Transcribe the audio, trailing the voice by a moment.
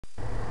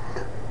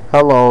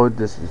Hello,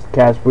 this is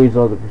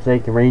CasperWeasel of the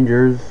Forsaken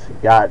Rangers.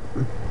 Got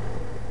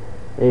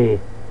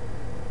a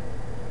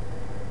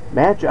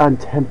match on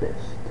Tempest.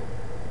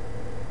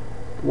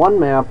 One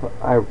map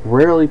I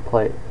rarely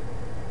play.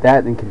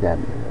 That and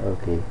Condemned.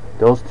 Okay,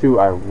 those two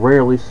I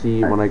rarely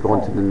see when I go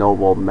into the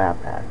Noble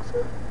map packs.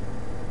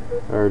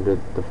 Or the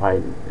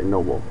Fight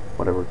Noble,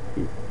 whatever.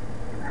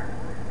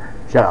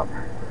 Shut up.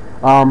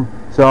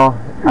 So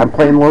I'm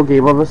playing a little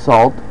game of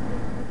Assault.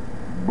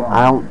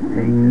 I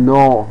don't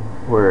know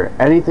where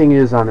anything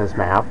is on this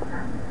map,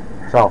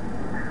 so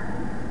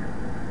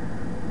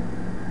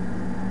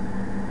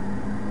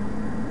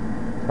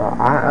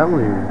I don't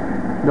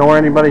even know where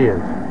anybody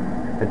is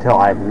until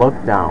I look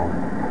down.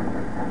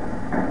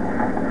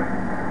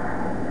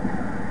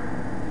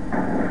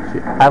 See,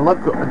 I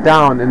look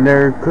down and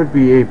there could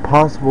be a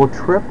possible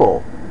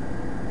triple,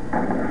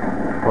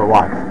 but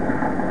watch,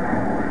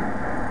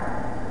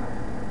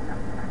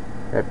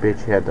 that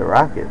bitch had the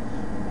rockets.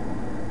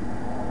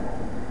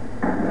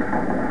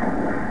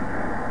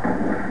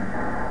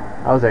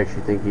 I was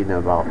actually thinking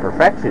about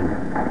perfection.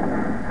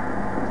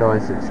 So I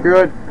said, screw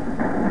it.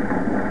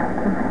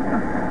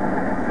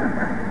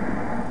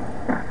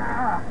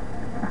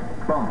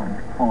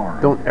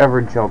 Don't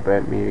ever jump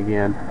at me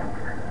again.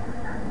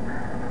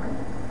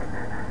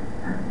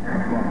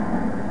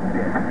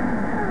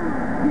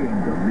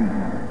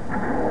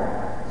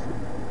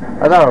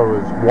 I thought it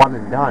was one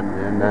and done,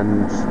 and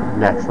then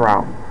next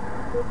round.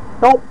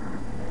 Nope.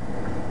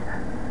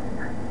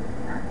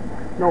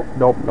 Nope,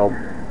 nope, nope.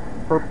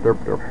 Derp, derp,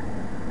 derp.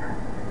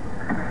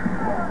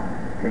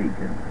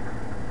 Taken.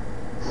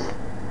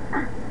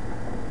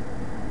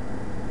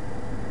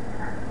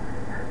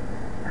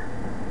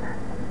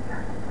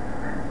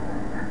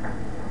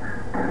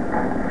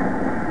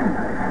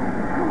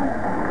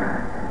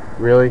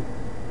 Really?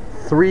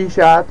 3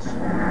 shots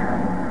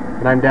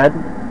and I'm dead?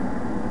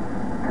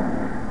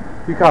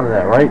 You counted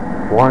that, right?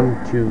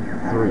 1, 2,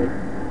 3.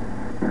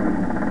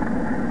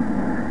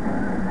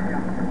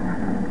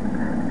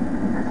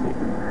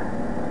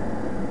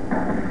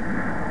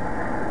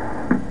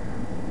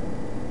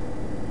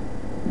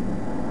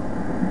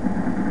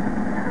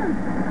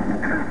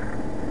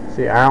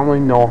 See, I only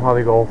know how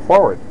to go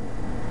forward.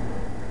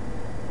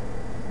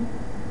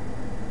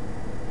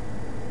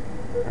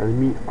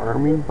 Enemy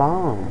army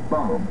bomb.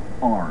 Bomb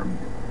armed.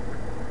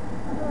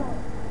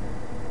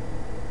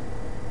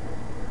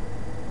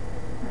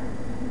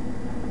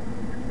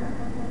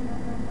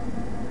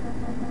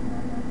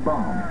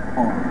 Bomb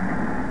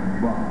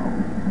armed.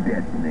 Bomb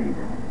detonated.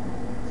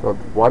 So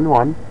it's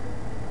 1-1.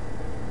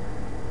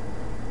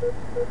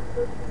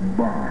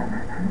 Bomb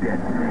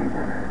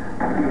detonated.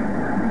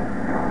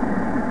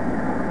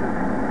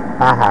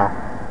 Haha.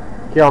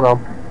 Killed him.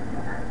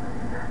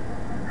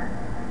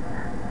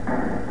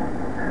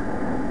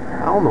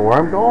 I don't know where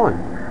I'm going.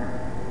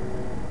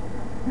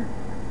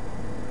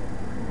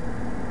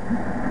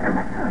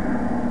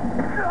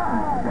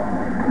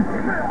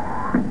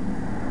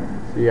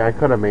 See, I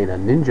could have made a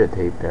ninja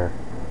tape there.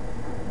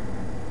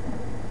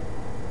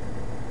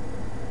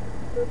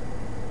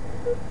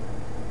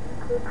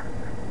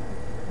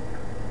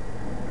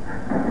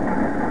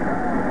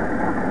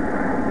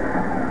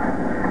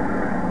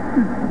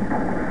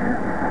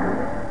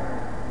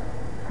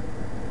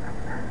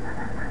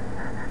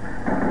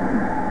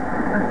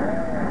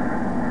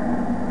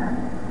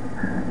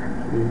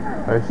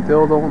 I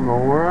still don't know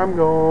where I'm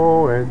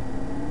going.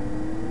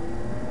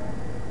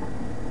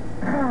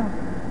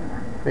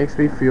 Makes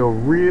me feel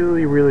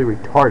really, really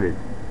retarded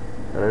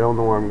that I don't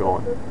know where I'm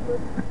going.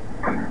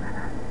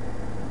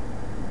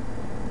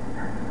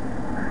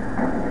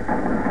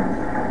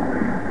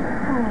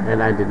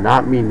 And I did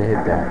not mean to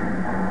hit that.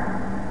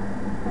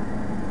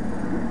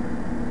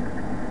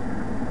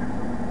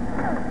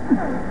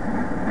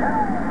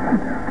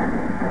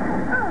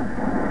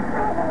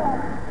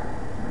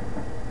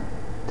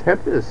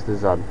 Tempest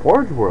is on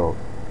Forge World,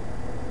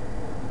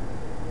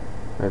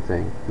 I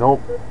think.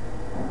 Nope.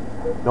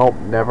 Nope,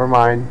 never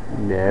mind.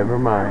 Never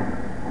mind.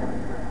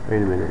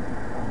 Wait a minute.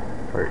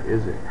 Or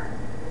is it?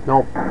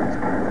 Nope.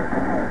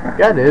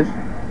 Yeah, it is.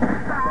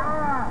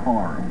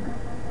 Armed.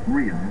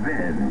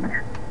 Revenge.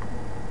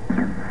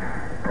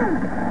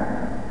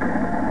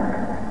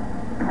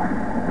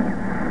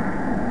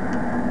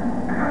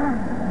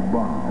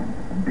 Bomb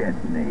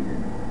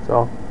detonated.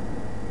 So,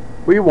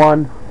 we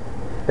won.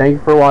 Thank you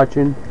for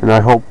watching, and I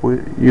hope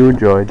you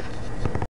enjoyed.